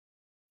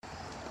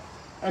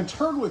And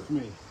turn with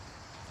me.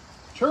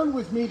 Turn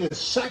with me to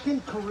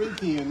 2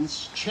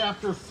 Corinthians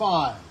chapter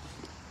 5.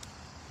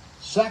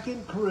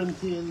 2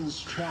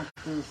 Corinthians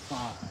chapter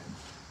 5.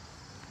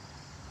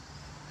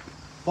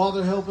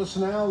 Father, help us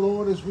now,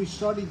 Lord, as we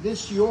study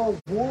this, your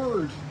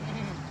word,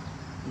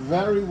 the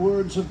very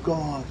words of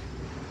God.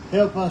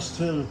 Help us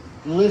to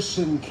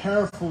listen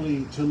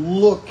carefully, to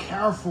look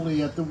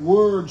carefully at the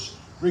words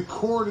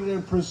recorded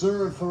and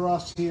preserved for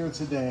us here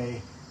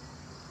today.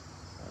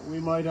 That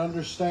we might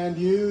understand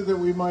you, that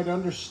we might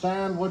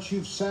understand what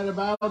you've said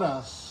about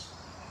us,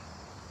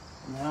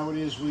 and how it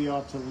is we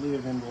ought to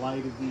live in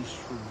light of these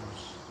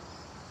truths.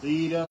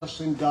 Lead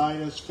us and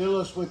guide us, fill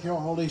us with your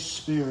Holy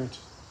Spirit,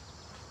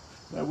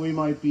 that we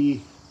might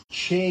be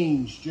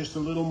changed just a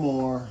little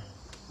more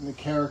in the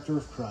character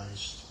of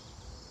Christ.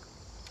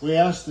 We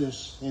ask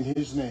this in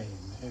his name.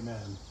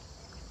 Amen.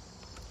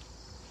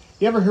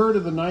 You ever heard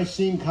of the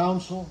Nicene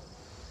Council?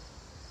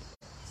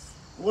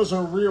 It was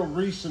a real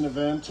recent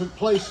event. It took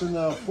place in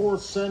the 4th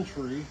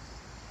century.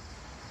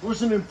 It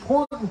was an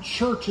important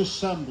church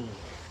assembly.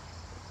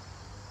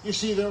 You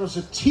see, there was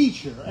a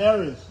teacher,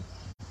 Arius,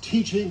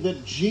 teaching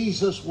that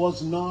Jesus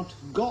was not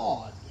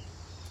God.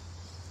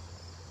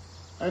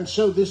 And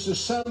so this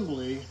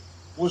assembly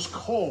was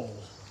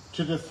called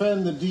to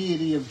defend the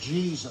deity of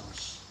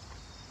Jesus.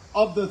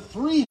 Of the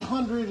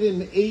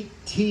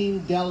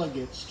 318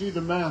 delegates, do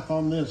the math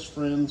on this,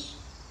 friends.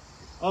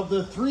 Of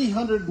the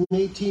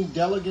 318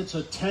 delegates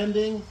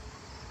attending,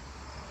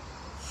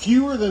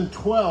 fewer than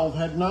 12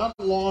 had not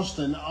lost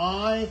an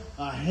eye,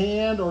 a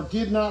hand, or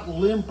did not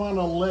limp on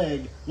a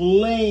leg,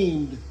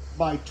 lamed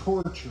by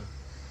torture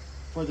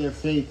for their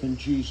faith in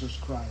Jesus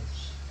Christ.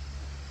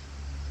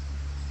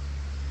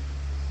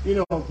 You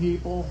know,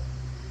 people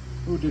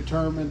who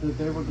determined that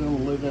they were going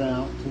to live it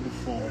out to the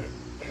full.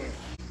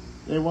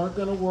 They weren't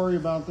going to worry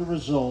about the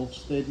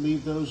results. They'd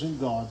leave those in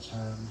God's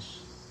hands.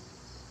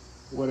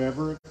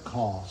 Whatever it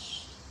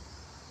cost,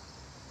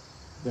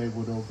 they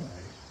would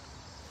obey.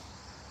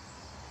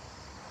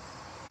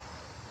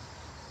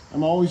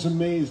 I'm always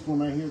amazed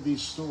when I hear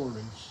these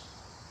stories.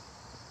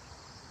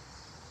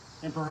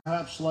 And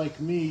perhaps like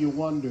me, you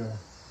wonder,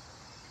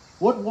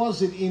 what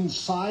was it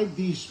inside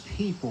these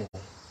people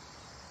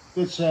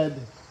that said,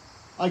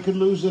 I could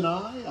lose an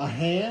eye, a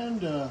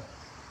hand, a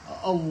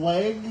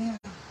leg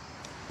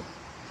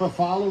for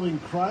following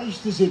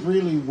Christ? Is it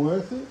really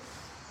worth it?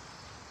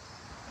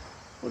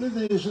 What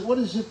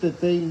is it that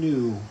they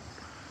knew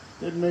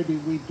that maybe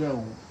we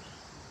don't?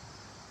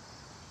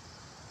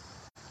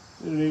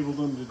 It enabled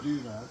them to do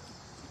that.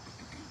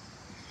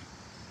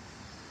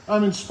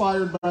 I'm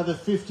inspired by the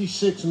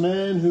 56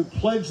 men who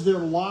pledged their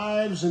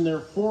lives and their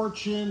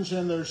fortunes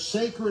and their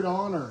sacred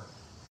honor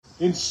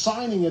in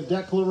signing a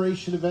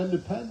Declaration of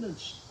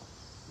Independence.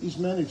 These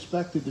men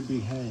expected to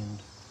be hanged.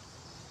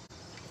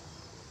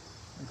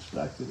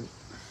 Expected it.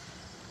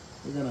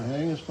 They're going to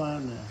hang us by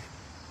now.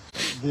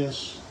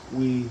 This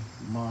we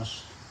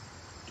must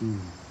do.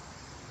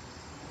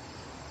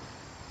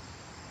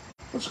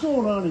 What's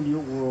going on in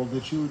your world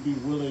that you would be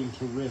willing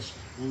to risk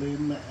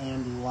limb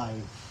and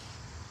life?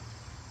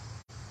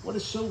 What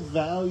is so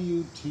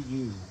valued to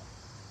you?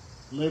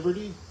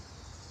 Liberty?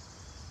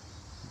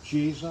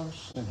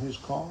 Jesus and his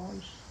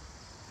cause?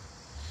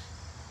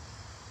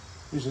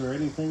 Is there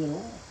anything at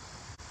all?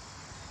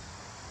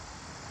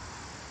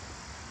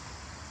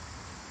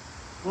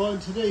 Well, in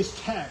today's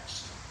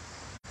text,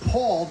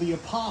 Paul, the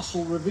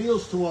apostle,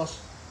 reveals to us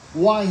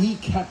why he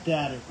kept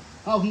at it,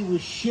 how he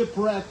was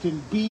shipwrecked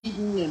and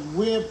beaten and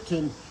whipped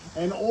and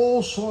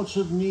all sorts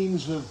of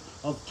means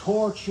of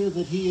torture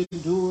that he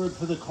endured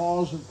for the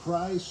cause of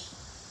Christ.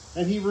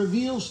 And he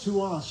reveals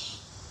to us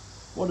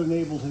what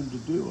enabled him to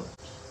do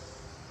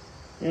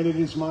it. And it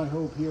is my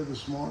hope here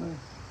this morning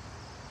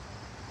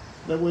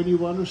that when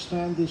you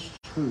understand this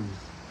truth,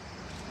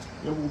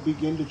 it will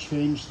begin to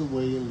change the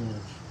way you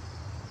live.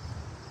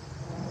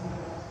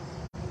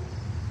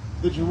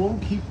 That you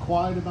won't keep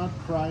quiet about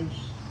Christ.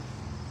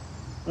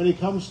 When he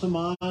comes to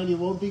mind, you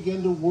won't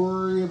begin to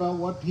worry about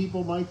what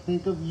people might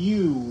think of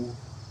you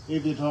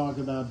if you talk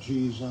about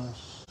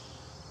Jesus.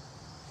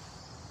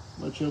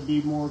 But you'll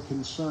be more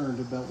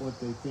concerned about what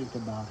they think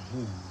about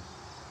him.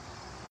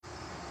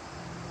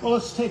 Well,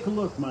 let's take a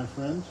look, my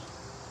friends.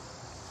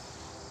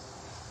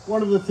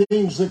 One of the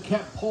things that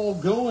kept Paul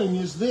going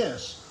is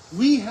this.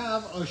 We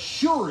have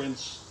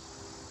assurance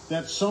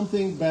that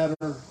something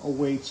better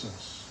awaits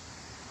us.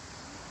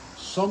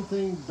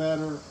 Something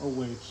better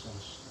awaits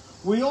us.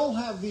 We all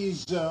have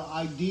these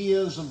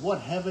ideas of what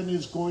heaven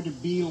is going to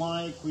be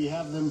like. We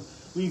have them.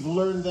 We've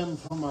learned them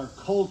from our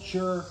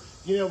culture.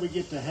 You know, we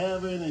get to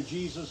heaven and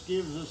Jesus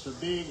gives us a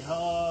big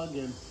hug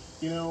and,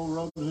 you know,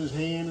 rubs his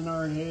hand in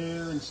our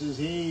hair and says,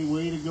 hey,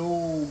 way to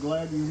go,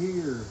 glad you're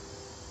here.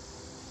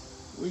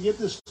 We get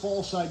this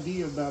false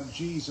idea about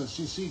Jesus.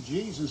 You see,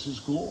 Jesus is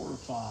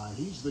glorified.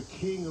 He's the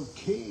King of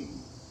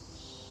Kings.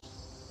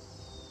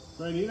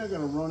 Friend, you're not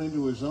going to run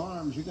into his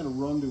arms. You're going to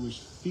run to his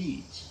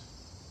feet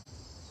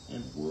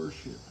and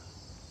worship.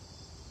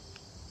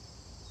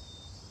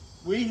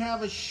 We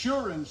have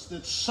assurance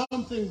that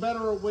something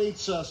better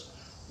awaits us.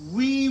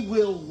 we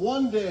will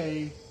one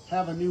day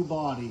have a new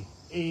body,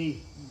 a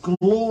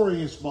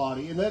glorious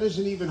body, and that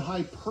isn't even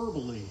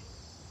hyperbole.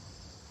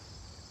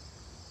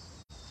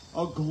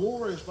 A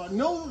glorious body.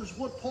 Notice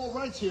what Paul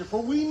writes here.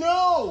 For we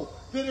know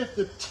that if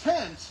the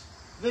tent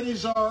that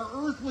is our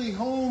earthly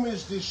home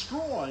is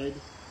destroyed,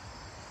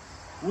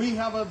 we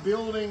have a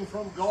building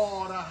from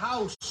God, a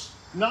house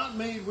not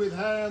made with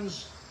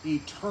hands,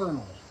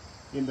 eternal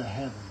in the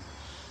heavens.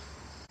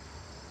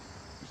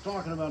 He's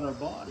talking about our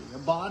body, a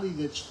body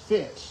that's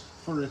fit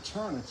for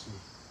eternity.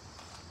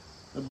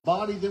 The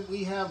body that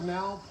we have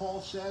now,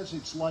 Paul says,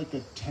 it's like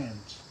a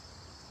tent.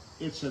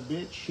 It's a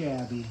bit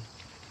shabby,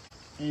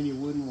 and you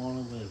wouldn't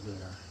want to live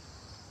there.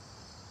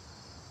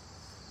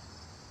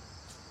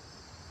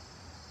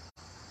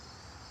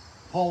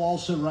 Paul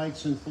also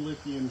writes in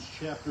Philippians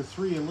chapter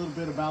 3 a little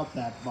bit about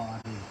that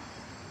body.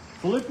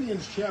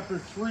 Philippians chapter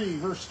 3,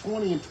 verse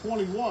 20 and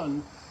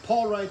 21,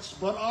 Paul writes,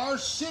 but our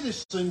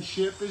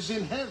citizenship is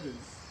in heaven,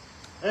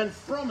 and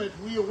from it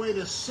we await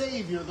a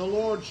Savior, the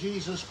Lord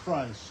Jesus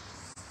Christ,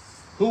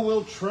 who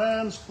will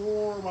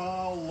transform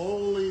our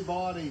lowly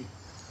body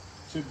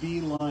to be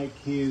like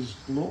his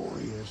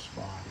glorious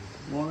body.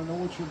 You want to know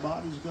what your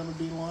body's going to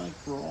be like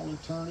for all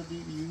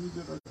eternity to you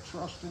that are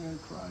trusting in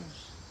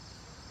Christ?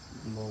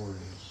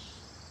 Glorious.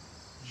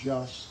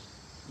 Just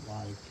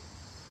like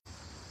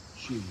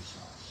Jesus.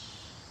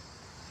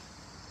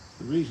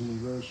 The reason he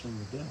rose from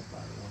the dead, by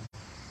the way.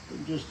 He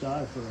didn't just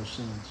die for our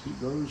sins. He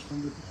rose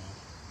from the dead.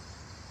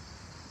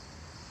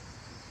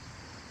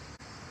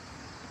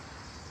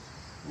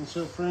 And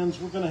so, friends,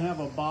 we're going to have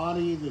a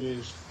body that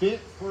is fit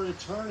for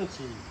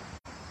eternity.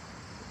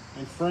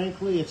 And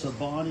frankly, it's a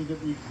body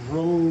that we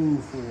groan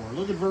for.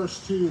 Look at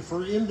verse 2.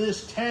 For in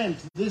this tent,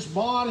 this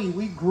body,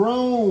 we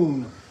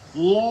groan,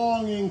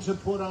 longing to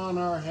put on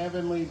our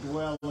heavenly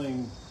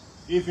dwelling,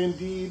 if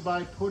indeed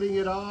by putting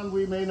it on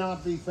we may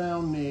not be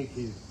found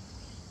naked.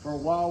 For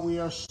while we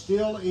are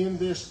still in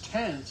this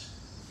tent,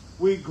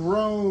 we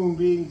groan,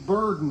 being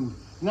burdened,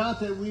 not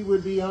that we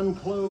would be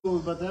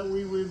unclothed, but that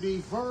we would be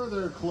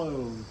further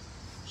clothed,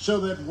 so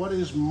that what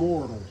is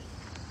mortal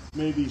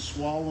may be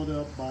swallowed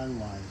up by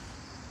life.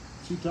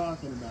 What's he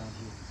talking about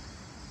here?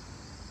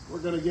 We're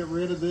going to get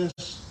rid of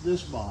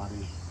this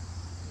body.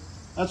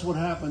 That's what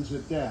happens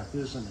at death,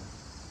 isn't it?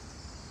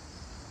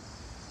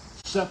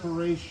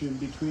 Separation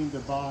between the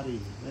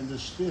body and the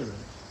spirit.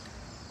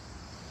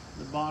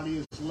 The body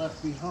is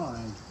left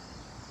behind.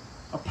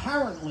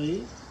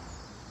 Apparently,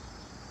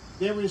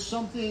 there is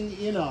something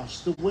in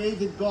us, the way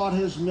that God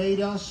has made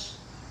us,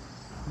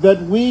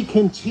 that we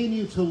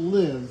continue to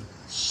live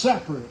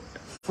separate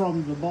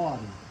from the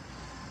body.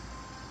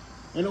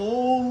 And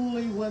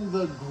only when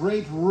the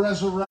great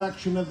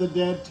resurrection of the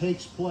dead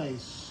takes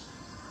place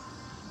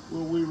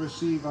will we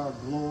receive our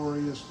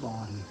glorious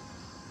body.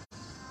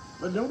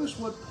 But notice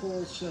what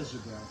Paul says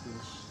about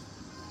this.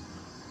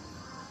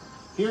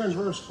 Here in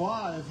verse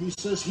 5, he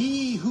says,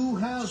 he who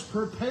has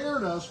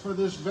prepared us for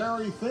this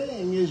very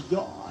thing is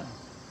God.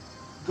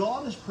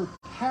 God is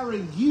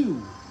preparing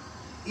you,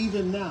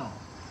 even now,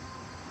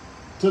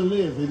 to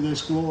live in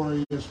this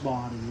glorious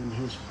body in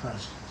his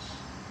presence.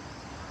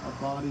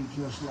 A body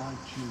just like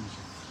Jesus.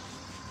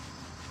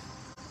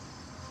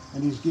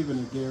 And he's given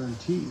a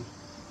guarantee.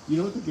 You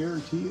know what the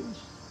guarantee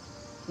is?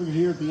 Look at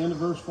here at the end of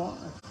verse 5.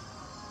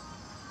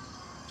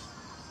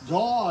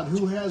 God,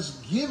 who has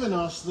given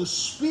us the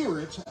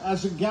Spirit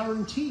as a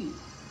guarantee.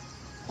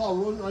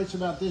 Paul writes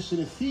about this in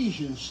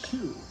Ephesians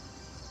 2.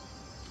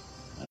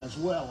 As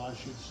well, I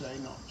should say,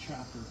 not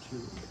chapter 2.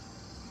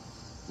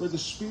 Where the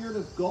Spirit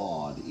of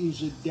God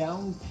is a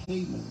down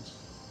payment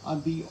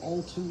on the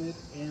ultimate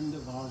end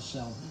of our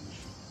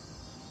salvation.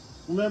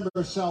 Remember,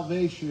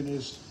 salvation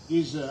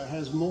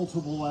has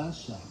multiple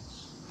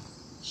aspects.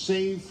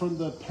 Saved from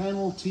the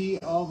penalty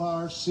of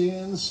our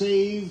sin,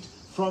 saved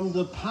from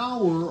the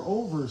power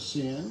over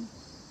sin,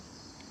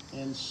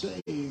 and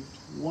saved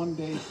one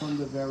day from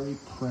the very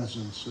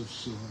presence of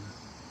sin.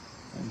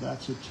 And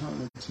that's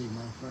eternity,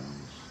 my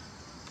friends.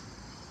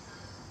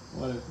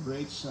 What a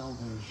great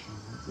salvation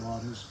that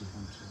God has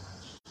given to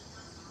us.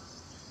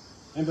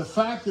 And the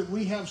fact that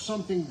we have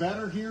something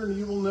better here, and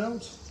you will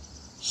note,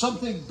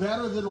 something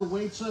better that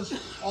awaits us,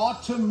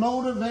 ought to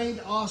motivate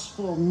us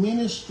for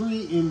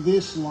ministry in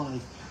this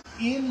life.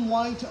 In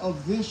light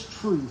of this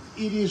truth,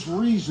 it is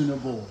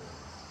reasonable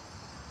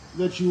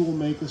that you will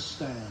make a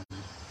stand.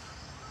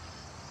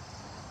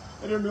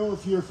 I don't know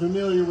if you're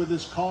familiar with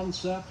this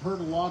concept, heard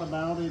a lot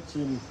about it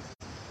in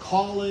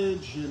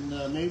college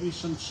and maybe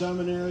some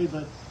seminary,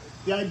 but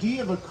the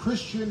idea of a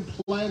Christian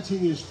planting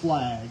his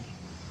flag,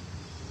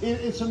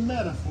 it's a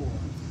metaphor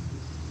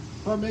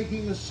for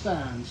making a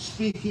stand,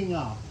 speaking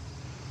up,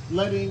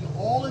 letting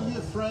all of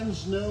your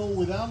friends know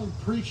without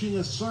preaching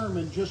a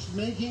sermon, just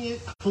making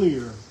it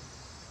clear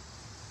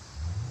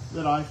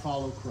that I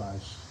follow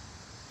Christ.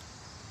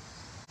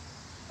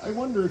 I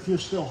wonder if you're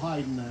still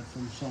hiding that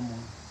from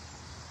someone.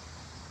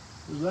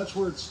 Because that's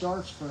where it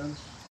starts, friends.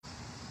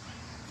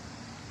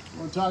 You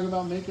want to talk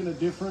about making a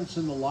difference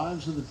in the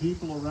lives of the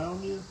people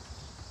around you?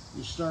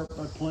 You start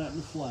by planting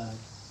a flag.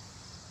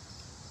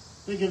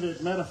 Think of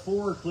it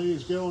metaphorically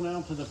as going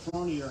out to the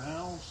front of your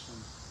house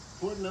and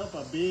putting up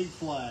a big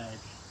flag.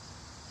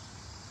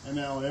 And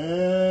now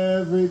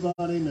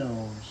everybody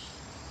knows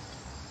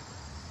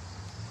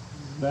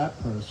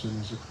that person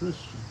is a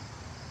Christian.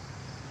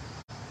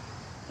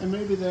 And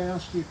maybe they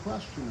ask you a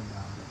question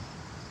about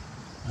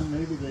it. And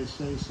maybe they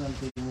say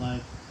something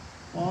like,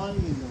 why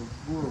in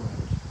the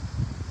world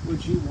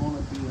would you want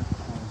to be a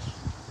Christian?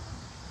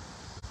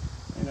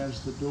 And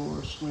as the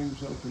door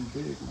swings open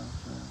big, my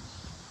friends,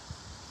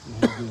 you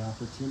have the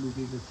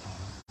opportunity to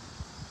tell.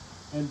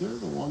 And they're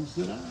the ones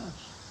that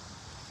ask.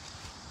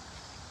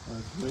 What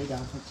a great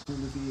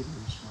opportunity it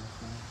is, my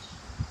friends.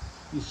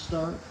 You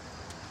start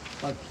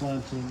by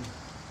planting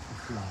a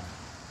flag.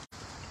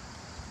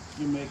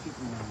 You make it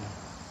known.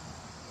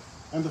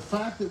 And the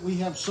fact that we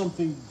have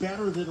something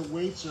better that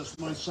awaits us,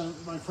 my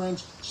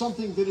friends,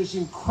 something that is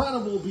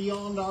incredible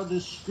beyond our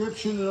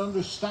description and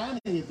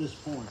understanding at this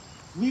point.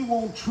 We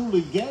won't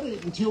truly get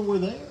it until we're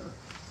there.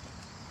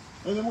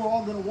 And then we're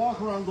all going to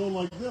walk around going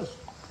like this.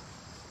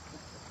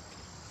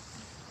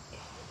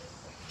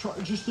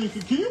 Just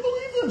thinking, can you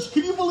believe this?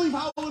 Can you believe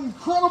how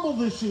incredible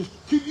this is?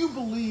 Can you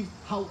believe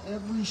how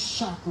every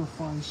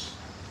sacrifice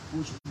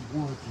was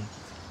worth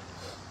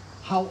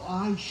it? How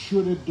I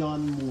should have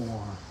done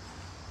more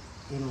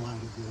in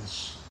light of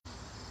this.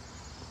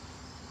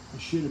 I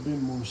should have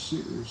been more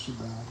serious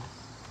about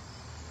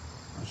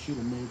it. I should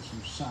have made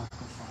some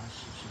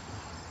sacrifices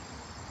about it.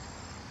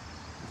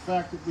 The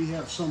fact that we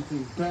have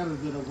something better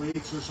that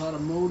awaits us ought to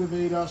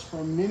motivate us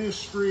for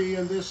ministry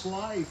in this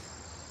life.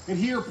 And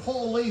here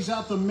Paul lays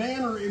out the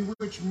manner in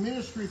which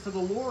ministry for the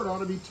Lord ought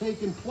to be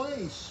taking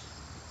place.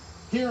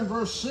 Here in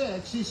verse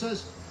 6, he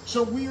says,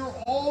 so we are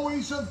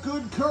always of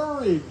good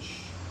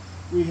courage.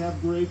 We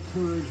have great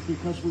courage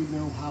because we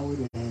know how it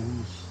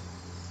ends.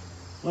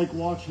 Like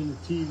watching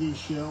a TV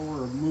show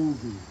or a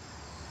movie.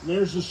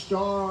 There's a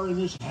star in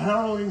this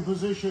harrowing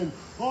position.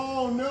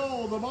 Oh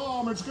no, the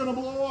bomb, it's going to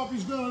blow up,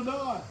 he's going to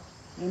die.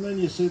 And then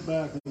you sit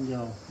back and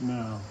go,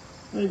 no,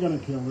 they're going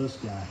to kill this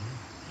guy.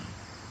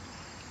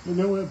 And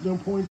no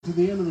point to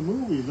the end of the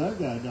movie if that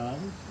guy dies.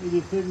 And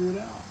you figure it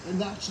out. And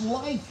that's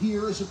life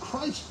here as a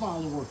Christ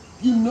follower.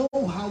 You know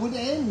how it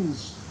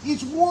ends.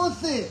 It's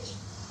worth it.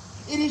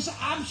 It is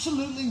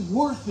absolutely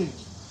worth it.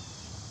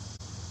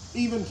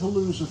 Even to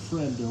lose a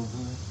friend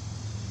over it.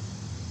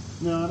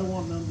 No, I don't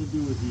want nothing to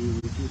do with you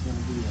if you're going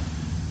to do that.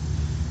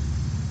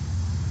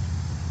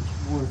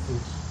 It's worth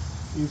it.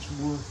 It's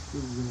worth the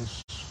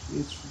risk.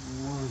 It's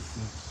worth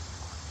it.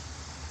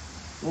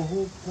 The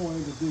whole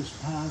point of this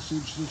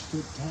passage is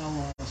to tell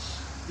us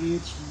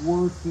it's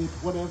worth it,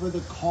 whatever the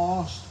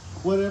cost,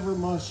 whatever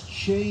must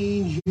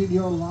change in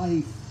your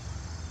life,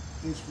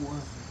 it's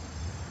worth it.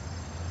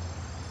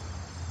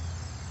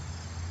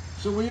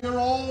 So we are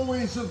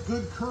always of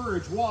good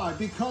courage. Why?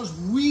 Because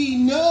we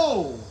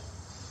know.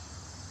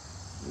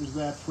 There's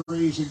that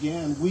phrase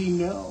again, we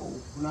know.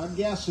 We're not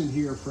guessing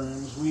here,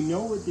 friends. We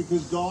know it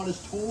because God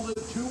has told it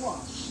to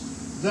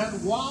us. That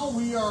while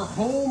we are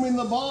home in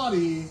the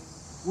body,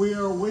 we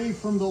are away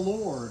from the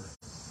Lord.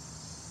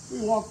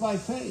 We walk by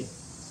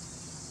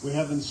faith. We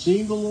haven't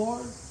seen the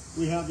Lord.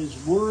 We have His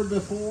Word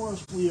before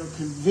us. We are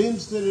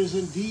convinced that it is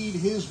indeed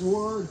His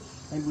Word,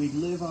 and we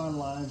live our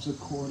lives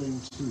according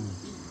to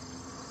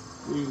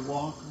it. We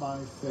walk by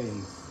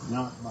faith,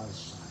 not by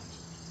sight.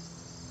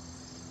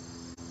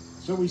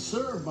 So we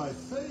serve by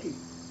faith.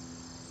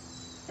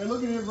 And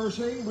look at it, verse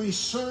 8. We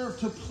serve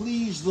to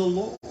please the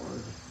Lord.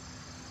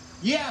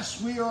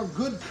 Yes, we are of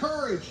good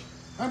courage,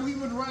 and we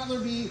would rather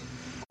be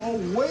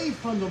away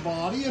from the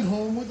body and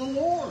home with the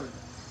Lord.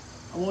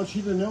 I want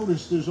you to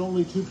notice there's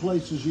only two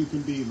places you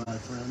can be, my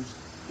friends.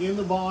 In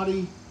the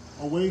body,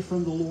 away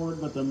from the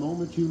Lord, but the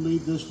moment you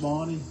leave this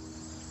body,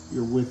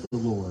 you're with the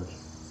Lord.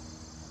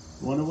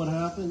 Wonder what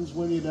happens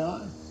when you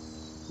die?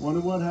 Wonder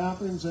what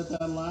happens at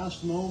that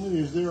last moment?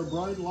 Is there a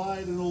bright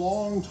light in a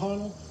long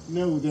tunnel?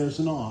 No, there's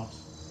not.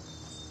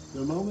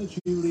 The moment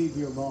you leave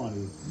your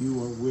body,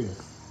 you are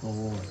with the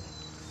Lord.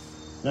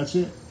 That's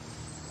it.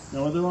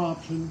 No other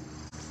option.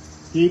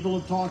 People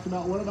have talked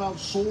about, what about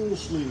soul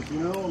sleep? You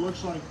know, it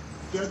looks like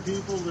dead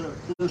people,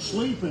 they're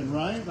sleeping,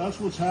 right? That's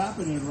what's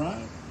happening,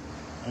 right?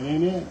 That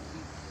ain't it.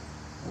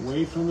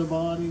 Away from the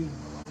body,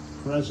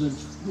 present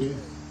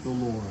with the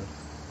Lord.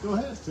 Go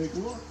ahead, take a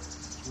look.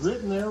 It's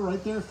written there,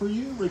 right there for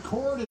you.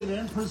 Recorded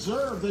and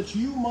preserved that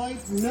you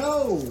might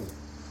know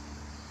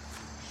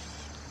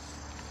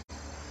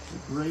the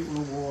great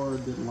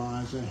reward that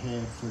lies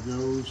ahead for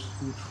those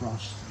who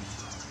trust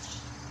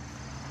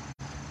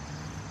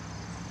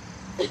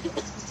in Christ.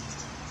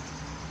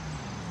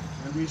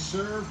 And we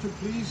serve to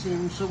please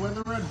Him, so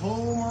whether at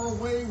home or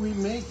away, we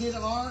make it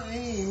our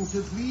aim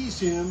to please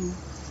Him.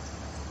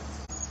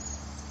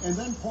 And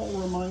then Paul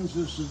reminds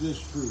us of this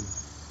truth.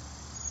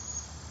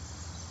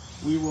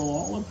 We will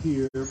all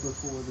appear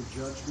before the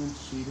judgment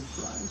seat of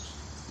Christ.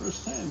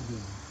 Verse 10 here.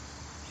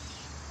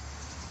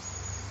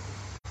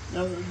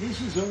 Now,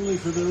 this is only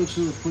for those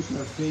who have put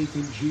their faith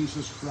in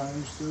Jesus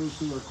Christ, those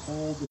who are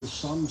called the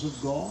sons of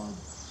God.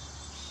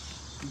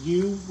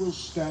 You will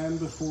stand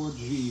before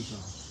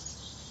Jesus.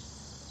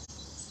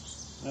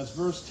 That's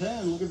verse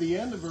 10. Look at the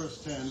end of verse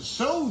 10.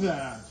 So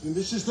that, and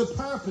this is the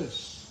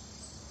purpose,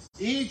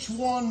 each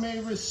one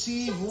may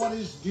receive what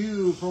is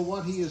due for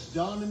what he has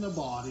done in the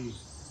body,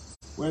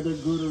 whether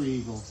good or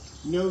evil.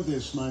 Know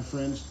this, my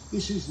friends,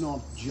 this is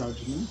not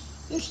judgment.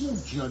 There's no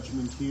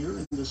judgment here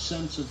in the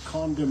sense of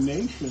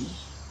condemnation.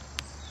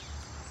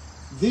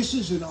 This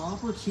is an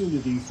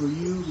opportunity for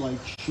you, like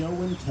show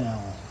and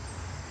tell,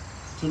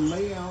 to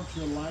lay out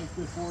your life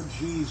before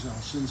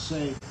Jesus and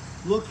say,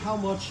 look how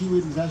much you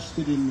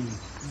invested in me.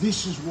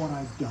 This is what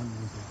I've done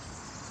with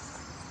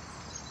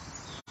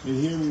it. And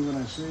hear me when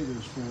I say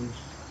this, friends.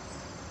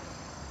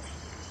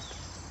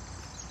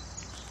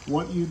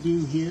 What you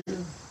do here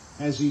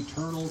has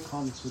eternal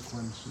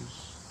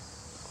consequences.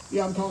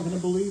 Yeah, I'm talking to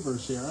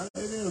believers here.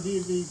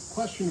 The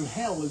question of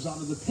hell is out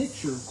of the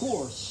picture, of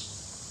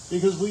course,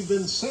 because we've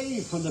been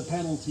saved from the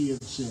penalty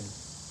of sin.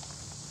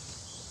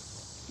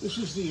 This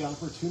is the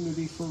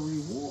opportunity for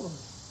reward,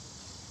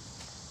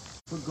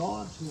 for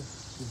God to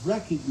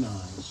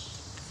recognize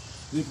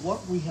that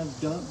what we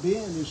have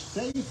been is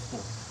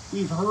faithful.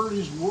 We've heard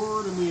His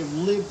word and we have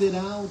lived it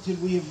out, and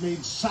we have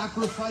made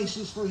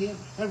sacrifices for Him,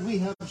 and we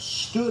have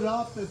stood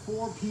up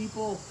before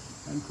people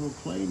and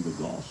proclaimed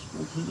the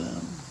gospel to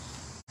them.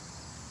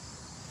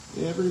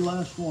 Every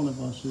last one of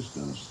us is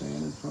going to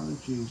stand in front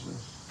of Jesus,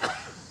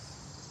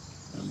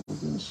 and we're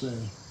going to say,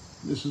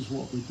 this is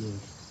what we did.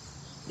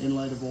 In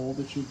light of all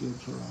that you did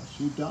for us.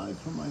 You died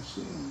for my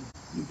sin.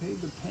 You paid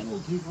the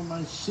penalty for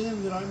my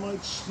sin that I might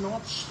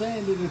not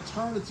stand in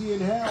eternity in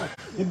hell.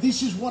 And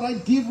this is what I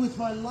did with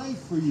my life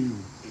for you.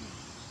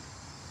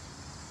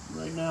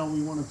 Right now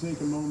we want to take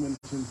a moment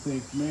and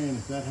think, man,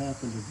 if that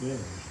happened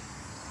today,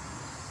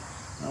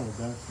 how would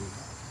that feel?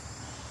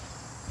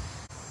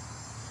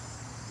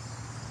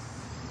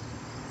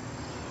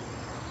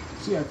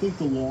 See, I think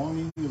the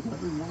longing of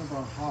every one of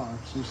our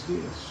hearts is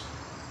this.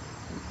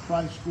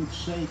 Christ would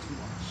say to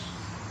us,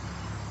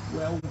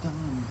 well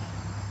done,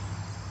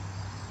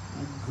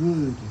 a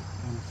good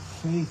and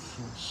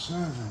faithful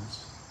servant.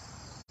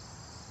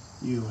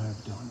 You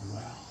have done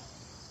well.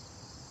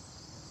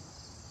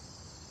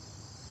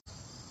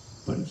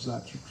 But is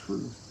that your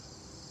truth?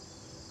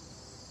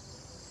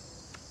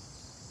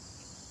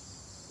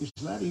 Is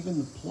that even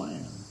the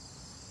plan?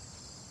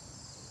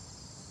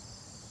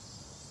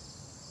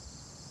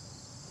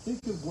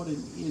 Think of what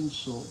an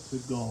insult to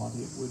God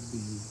it would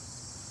be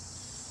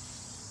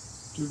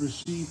to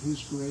receive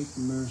His great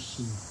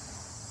mercy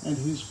and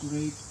His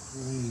great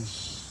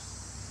grace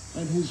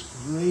and His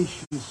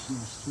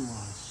graciousness to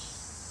us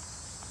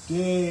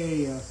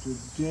day after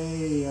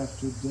day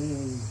after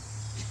day,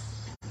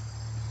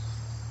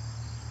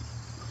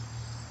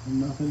 and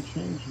nothing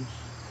changes.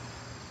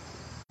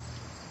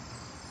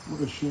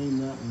 What a shame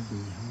that would be,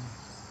 huh?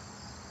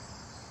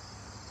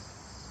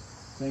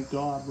 Thank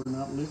God we're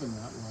not living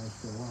that life,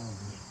 though, are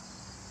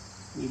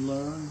we? We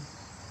learn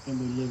and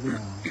we live it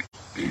out.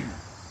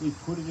 We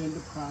put it into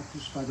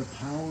practice by the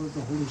power of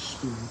the Holy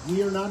Spirit.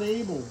 We are not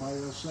able by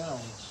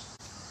ourselves.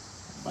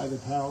 By the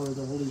power of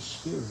the Holy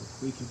Spirit,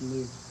 we can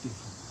live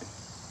differently.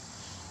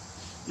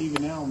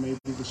 Even now, maybe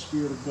the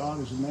Spirit of God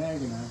is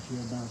nagging at you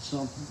about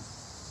something.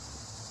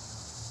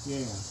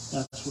 Yeah,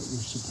 that's what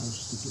you're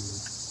supposed to do.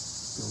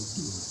 Go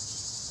do it.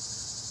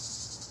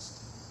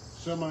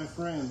 So, my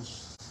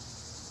friends,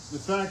 the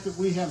fact that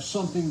we have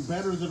something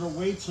better that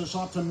awaits us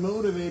ought to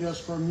motivate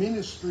us for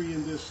ministry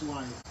in this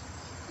life.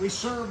 We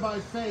serve by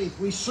faith.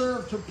 We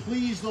serve to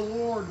please the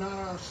Lord, not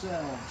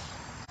ourselves.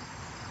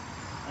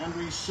 And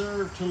we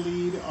serve to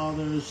lead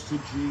others to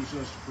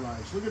Jesus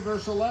Christ. Look at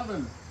verse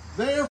 11.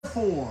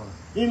 Therefore,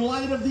 in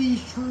light of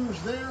these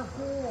truths,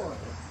 therefore,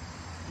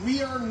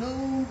 we are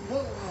known,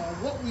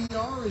 what we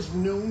are is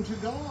known to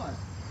God.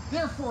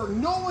 Therefore,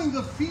 knowing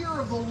the fear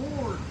of the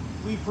Lord,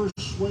 we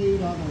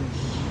persuade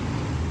others.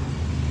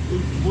 We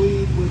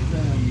plead with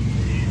them.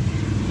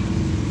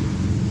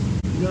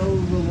 Know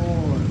the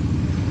Lord.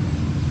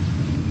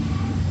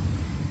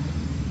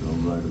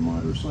 Don't ride a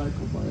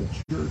motorcycle by a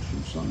church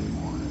on Sunday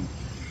morning.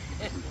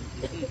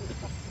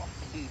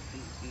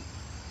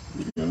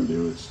 You're going to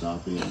do it,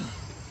 stop in.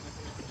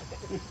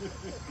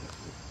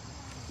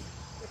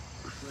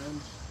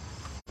 Friends,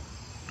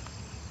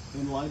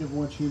 in light of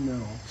what you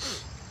know,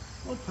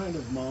 what kind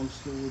of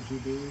monster would you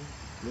be?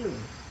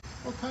 Really,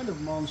 what kind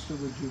of monster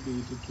would you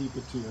be to keep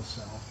it to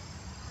yourself?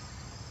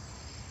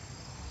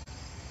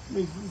 I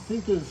mean,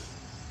 think of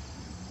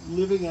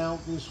living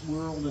out this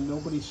world and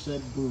nobody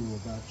said boo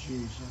about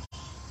Jesus.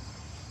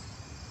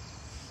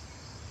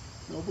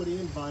 Nobody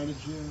invited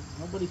you.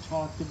 Nobody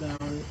talked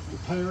about it. Your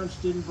parents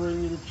didn't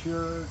bring you to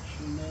church,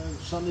 and the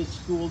Sunday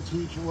school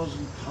teacher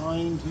wasn't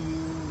kind to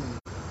you,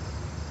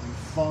 and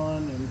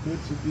fun and good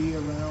to be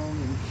around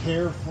and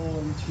careful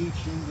and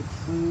teaching the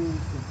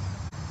truth.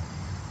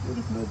 What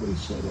if nobody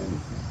said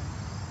anything?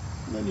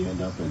 And then you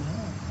end up in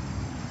hell.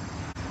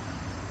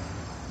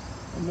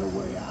 And no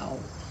way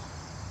out.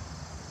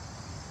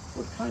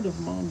 What kind of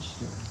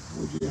monster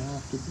would you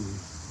have to be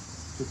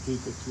to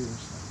keep it to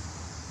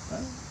yourself?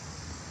 Right?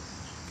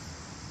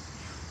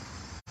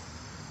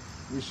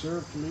 We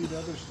serve to lead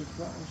others to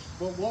Christ.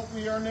 But what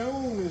we are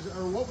known is,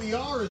 or what we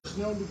are is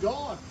known to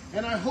God.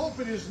 And I hope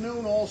it is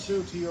known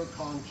also to your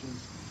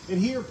conscience. And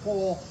here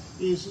Paul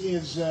is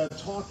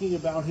talking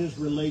about his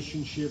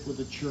relationship with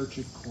the church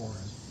at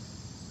Corinth.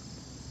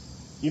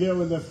 You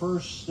know, in the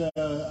first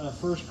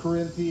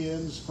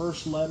Corinthians,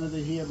 first letter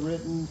that he had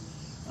written,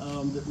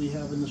 that we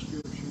have in the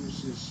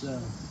scriptures,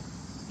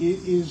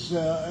 is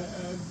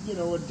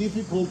a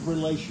difficult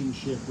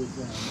relationship with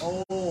them.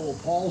 Oh,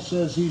 Paul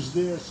says he's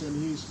this,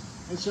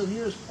 and so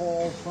here's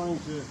Paul trying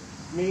to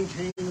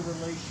maintain a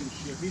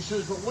relationship. He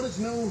says, but what is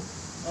known,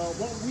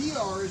 what we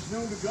are is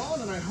known to God,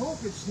 and I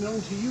hope it's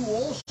known to you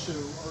also,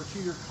 or to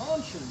your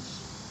conscience.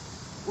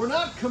 We're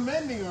not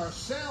commending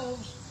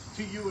ourselves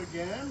to you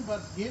again,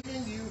 but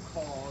giving you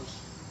cause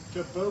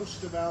to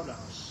boast about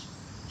us,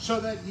 so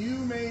that you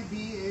may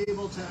be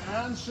able to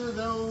answer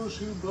those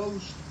who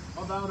boast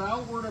about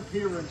outward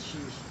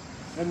appearances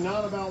and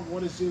not about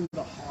what is in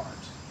the heart.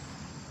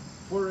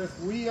 For if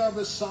we are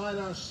beside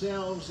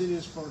ourselves, it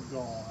is for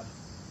God.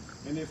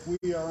 And if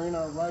we are in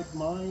our right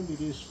mind,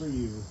 it is for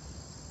you.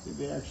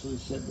 They actually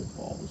said that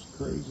Paul was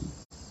crazy.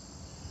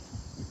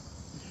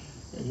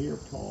 And here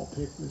Paul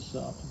picked this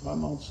up. If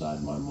I'm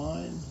outside my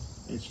mind,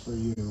 it's for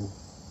you.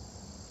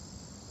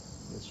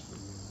 It's for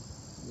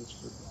you. It's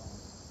for God.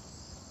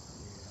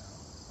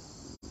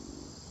 Yeah.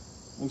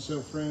 And so,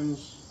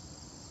 friends,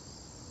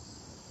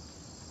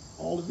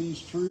 all of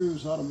these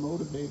truths ought to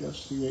motivate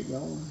us to get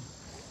going,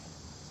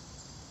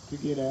 to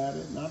get at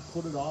it, not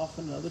put it off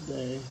another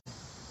day.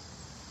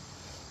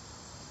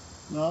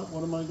 Not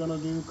what am I going to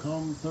do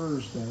come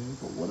Thursday,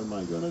 but what am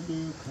I going to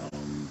do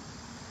come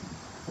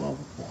 12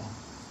 o'clock?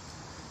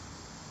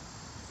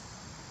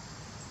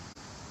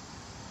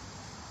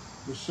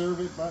 We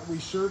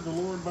serve the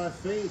Lord by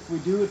faith. We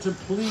do it to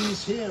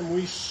please Him.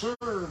 We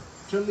serve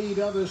to lead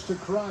others to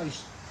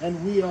Christ.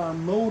 And we are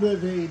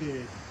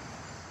motivated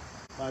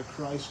by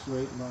Christ's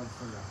great love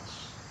for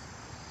us.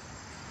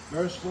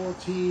 Verse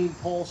 14,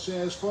 Paul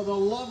says, for the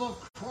love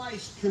of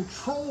Christ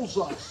controls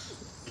us,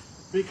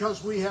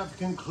 because we have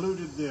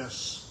concluded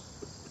this,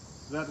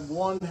 that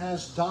one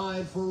has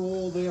died for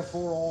all,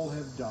 therefore all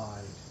have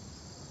died.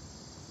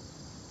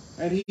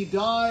 And he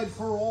died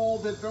for all,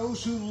 that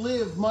those who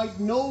live might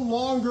no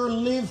longer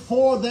live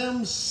for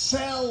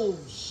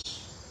themselves,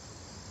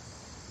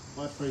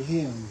 but for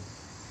him.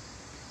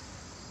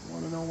 You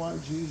want to know why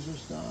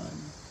Jesus died?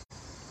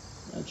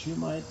 That you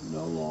might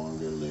no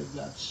longer live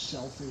that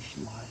selfish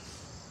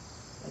life,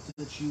 but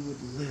that you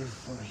would live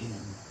for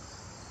him,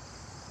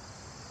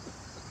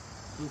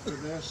 who for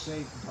their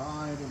sake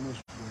died and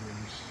was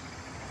raised.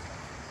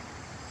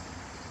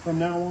 From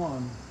now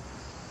on,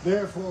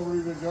 therefore we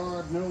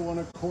regard no one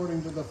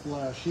according to the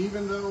flesh.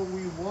 Even though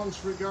we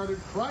once regarded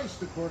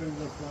Christ according to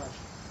the flesh,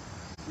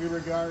 we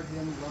regard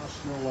him thus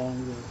no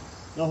longer.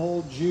 The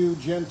whole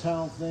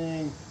Jew-Gentile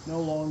thing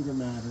no longer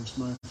matters,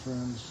 my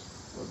friends.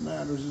 What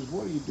matters is,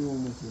 what are you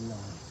doing with your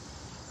life?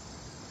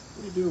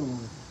 What are you doing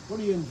with it? What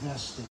are you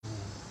investing in?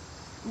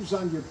 Who's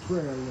on your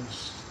prayer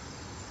list?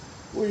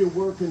 Who are you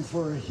working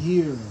for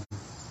here?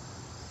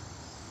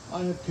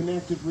 I have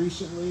connected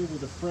recently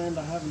with a friend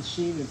I haven't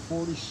seen in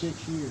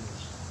 46 years.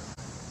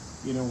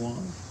 You know why?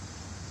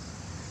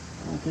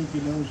 I don't think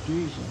he knows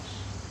Jesus.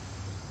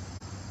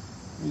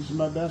 He's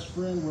my best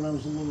friend when I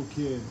was a little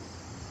kid.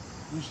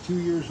 He's 2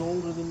 years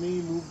older than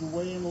me, moved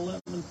away in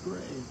 11th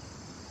grade.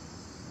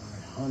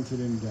 I hunted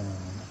him down.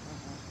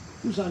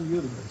 Who's on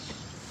your list?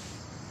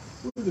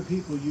 Who are the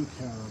people you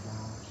care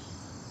about?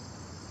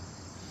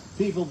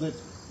 People that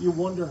you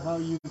wonder how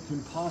you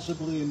can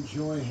possibly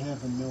enjoy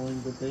heaven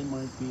knowing that they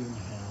might be in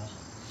hell.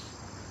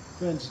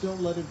 Friends,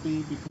 don't let it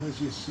be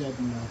because you said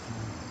nothing.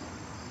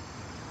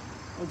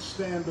 Don't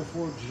stand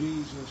before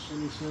Jesus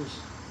and he says,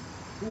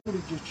 who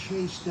did you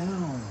chase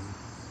down?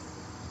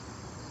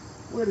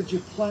 Where did you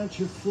plant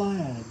your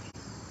flag?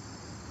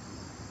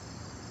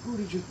 Who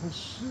did you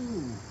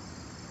pursue?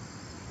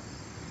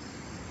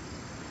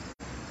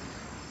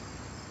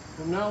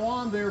 From now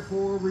on,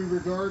 therefore, we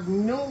regard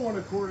no one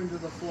according to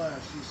the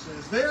flesh, he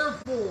says.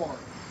 Therefore,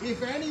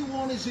 if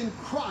anyone is in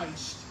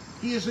Christ,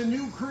 he is a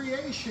new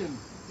creation.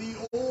 The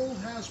old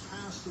has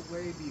passed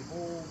away.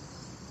 Behold,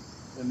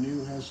 the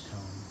new has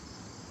come.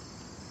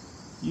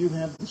 You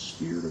have the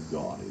Spirit of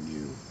God in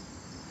you.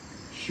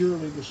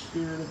 Surely the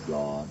Spirit of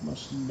God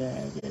must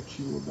nag at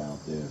you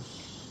about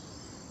this.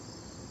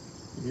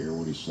 You hear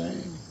what he's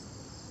saying?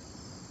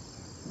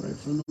 Right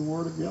from the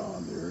Word of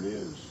God. There it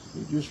is.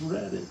 He just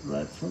read it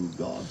right from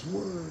God's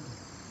Word.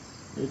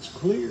 It's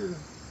clear.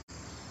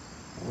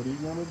 What are you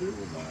going to do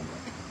about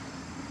it?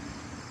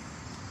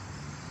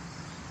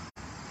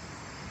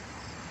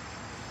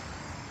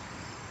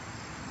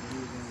 What are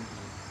you going to do?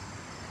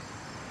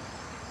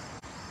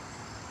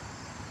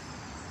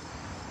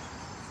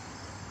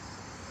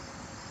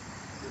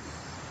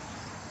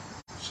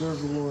 Serve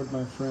the Lord,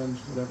 my friends,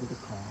 whatever the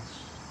cost.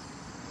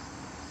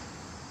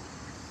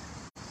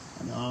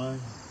 An eye,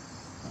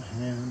 a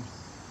hand,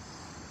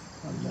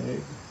 a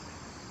leg,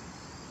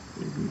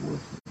 it'll be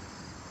worth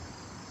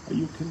it. Are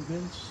you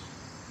convinced?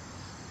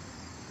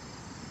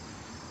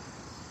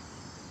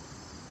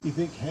 You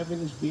think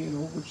heaven is being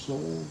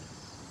oversold,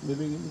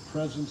 living in the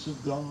presence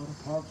of God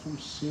apart from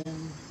sin,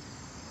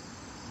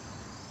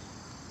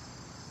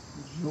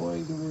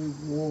 enjoying the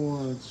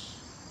rewards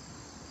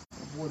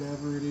of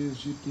whatever it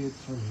is you did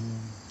for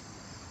Him?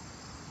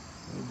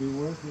 It'll be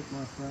worth it,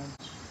 my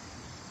friends.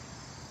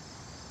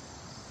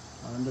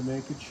 Time to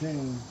make a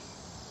change.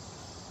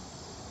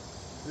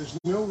 There's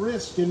no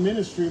risk in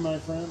ministry, my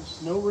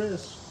friends. No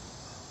risk.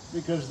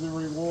 Because the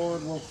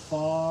reward will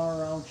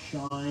far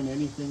outshine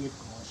anything it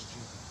cost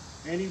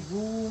you. Any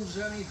wounds,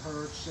 any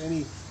hurts,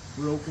 any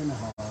broken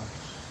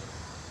hearts.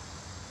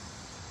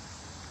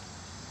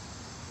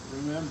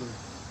 Remember,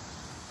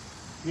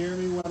 hear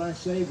me when I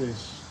say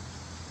this.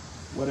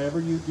 Whatever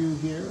you do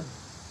here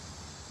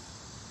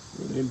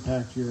will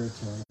impact your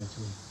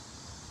eternity.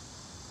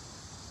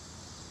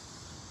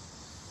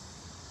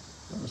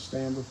 You're going to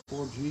stand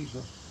before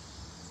Jesus.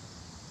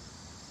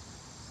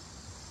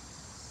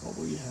 What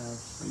will you have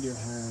in your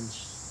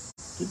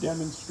hands to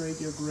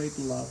demonstrate your great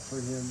love for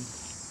Him,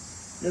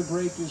 your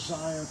great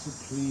desire to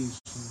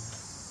please Him?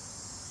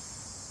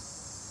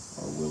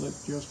 Or will it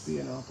just be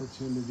an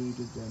opportunity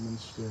to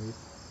demonstrate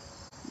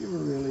you were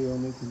really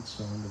only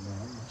concerned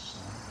about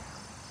yourself?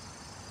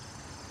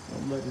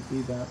 Don't let it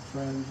be that,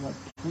 friends. I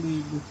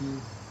plead with you.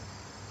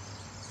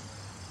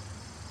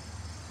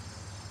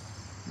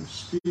 The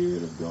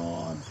Spirit of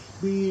God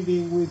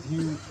pleading with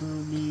you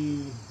through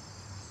me.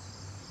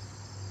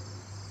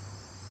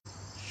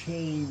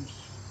 Change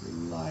your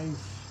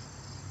life.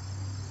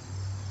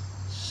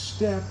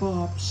 Step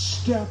up,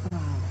 step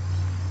out.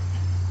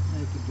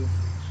 Make a difference.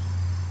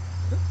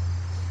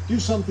 Do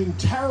something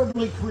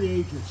terribly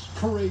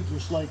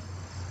courageous, like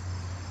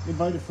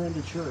invite a friend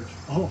to church.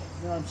 Oh,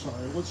 no, I'm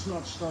sorry. Let's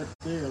not start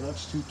there.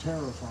 That's too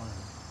terrifying.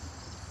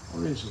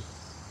 Or is it?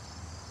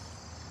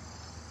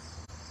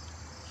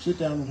 Sit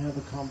down and have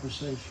a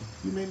conversation.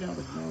 You may not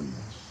have known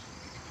this.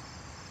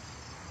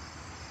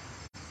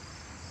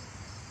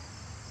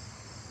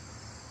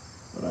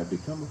 But I've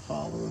become a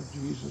follower of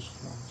Jesus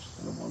Christ,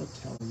 and I want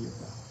to tell you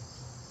about it.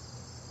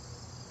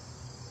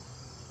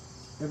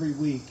 Every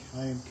week,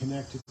 I am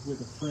connected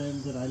with a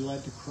friend that I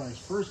led to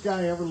Christ. First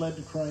guy I ever led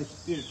to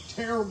Christ, did a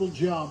terrible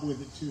job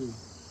with it, too.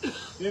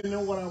 Didn't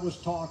know what I was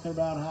talking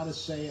about, how to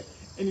say it.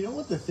 And you know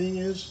what the thing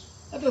is?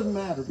 That doesn't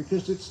matter,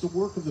 because it's the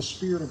work of the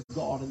Spirit of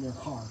God in their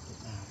heart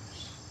that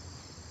matters.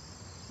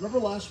 Remember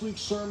last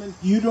week's sermon?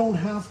 You don't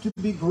have to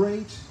be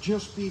great,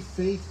 just be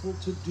faithful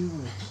to do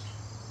it.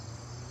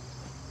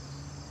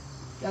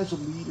 The guy's a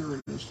leader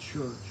in his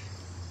church.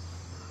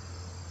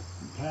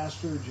 The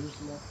pastor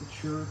just left the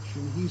church,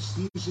 and he's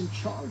in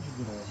charge of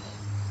it all.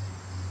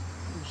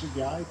 There's a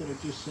guy that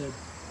had just said,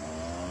 I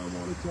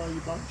want to tell you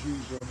about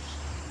Jesus.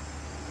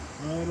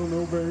 I don't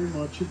know very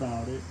much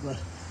about it, but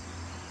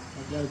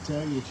I've got to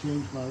tell you, it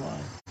changed my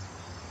life.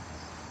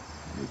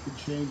 And it could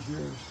change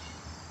yours.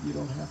 You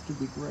don't have to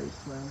be great,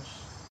 friends.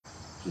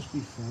 Just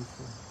be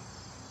faithful.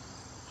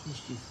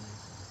 Just be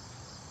faithful.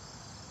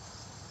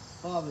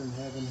 Father in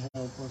heaven,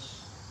 help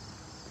us.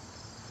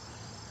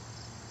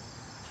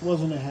 It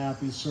wasn't a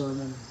happy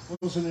sermon. It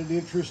wasn't an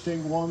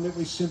interesting one that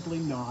we simply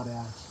nod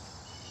at.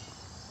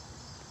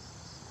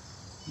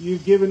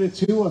 You've given it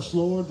to us,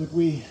 Lord, that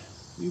we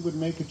would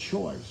make a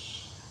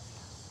choice.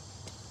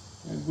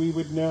 And we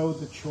would know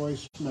the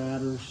choice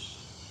matters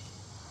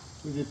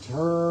with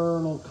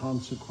eternal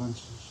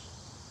consequences.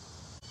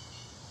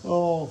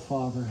 Oh,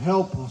 Father,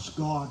 help us,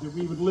 God, that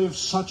we would live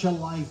such a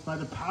life by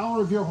the power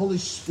of your Holy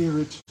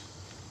Spirit,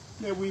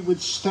 that we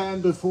would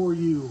stand before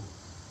you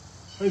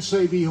and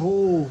say,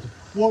 behold,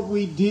 what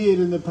we did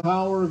in the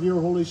power of your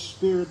Holy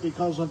Spirit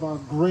because of our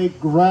great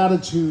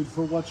gratitude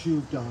for what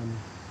you've done,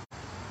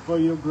 for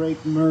your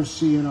great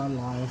mercy in our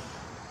life,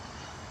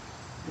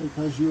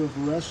 because you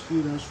have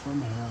rescued us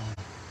from hell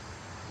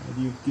and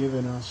you've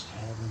given us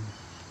heaven.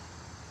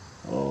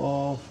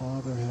 Oh,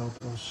 Father,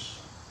 help us.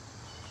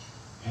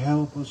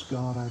 Help us,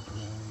 God, I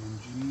pray, in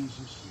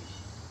Jesus' name.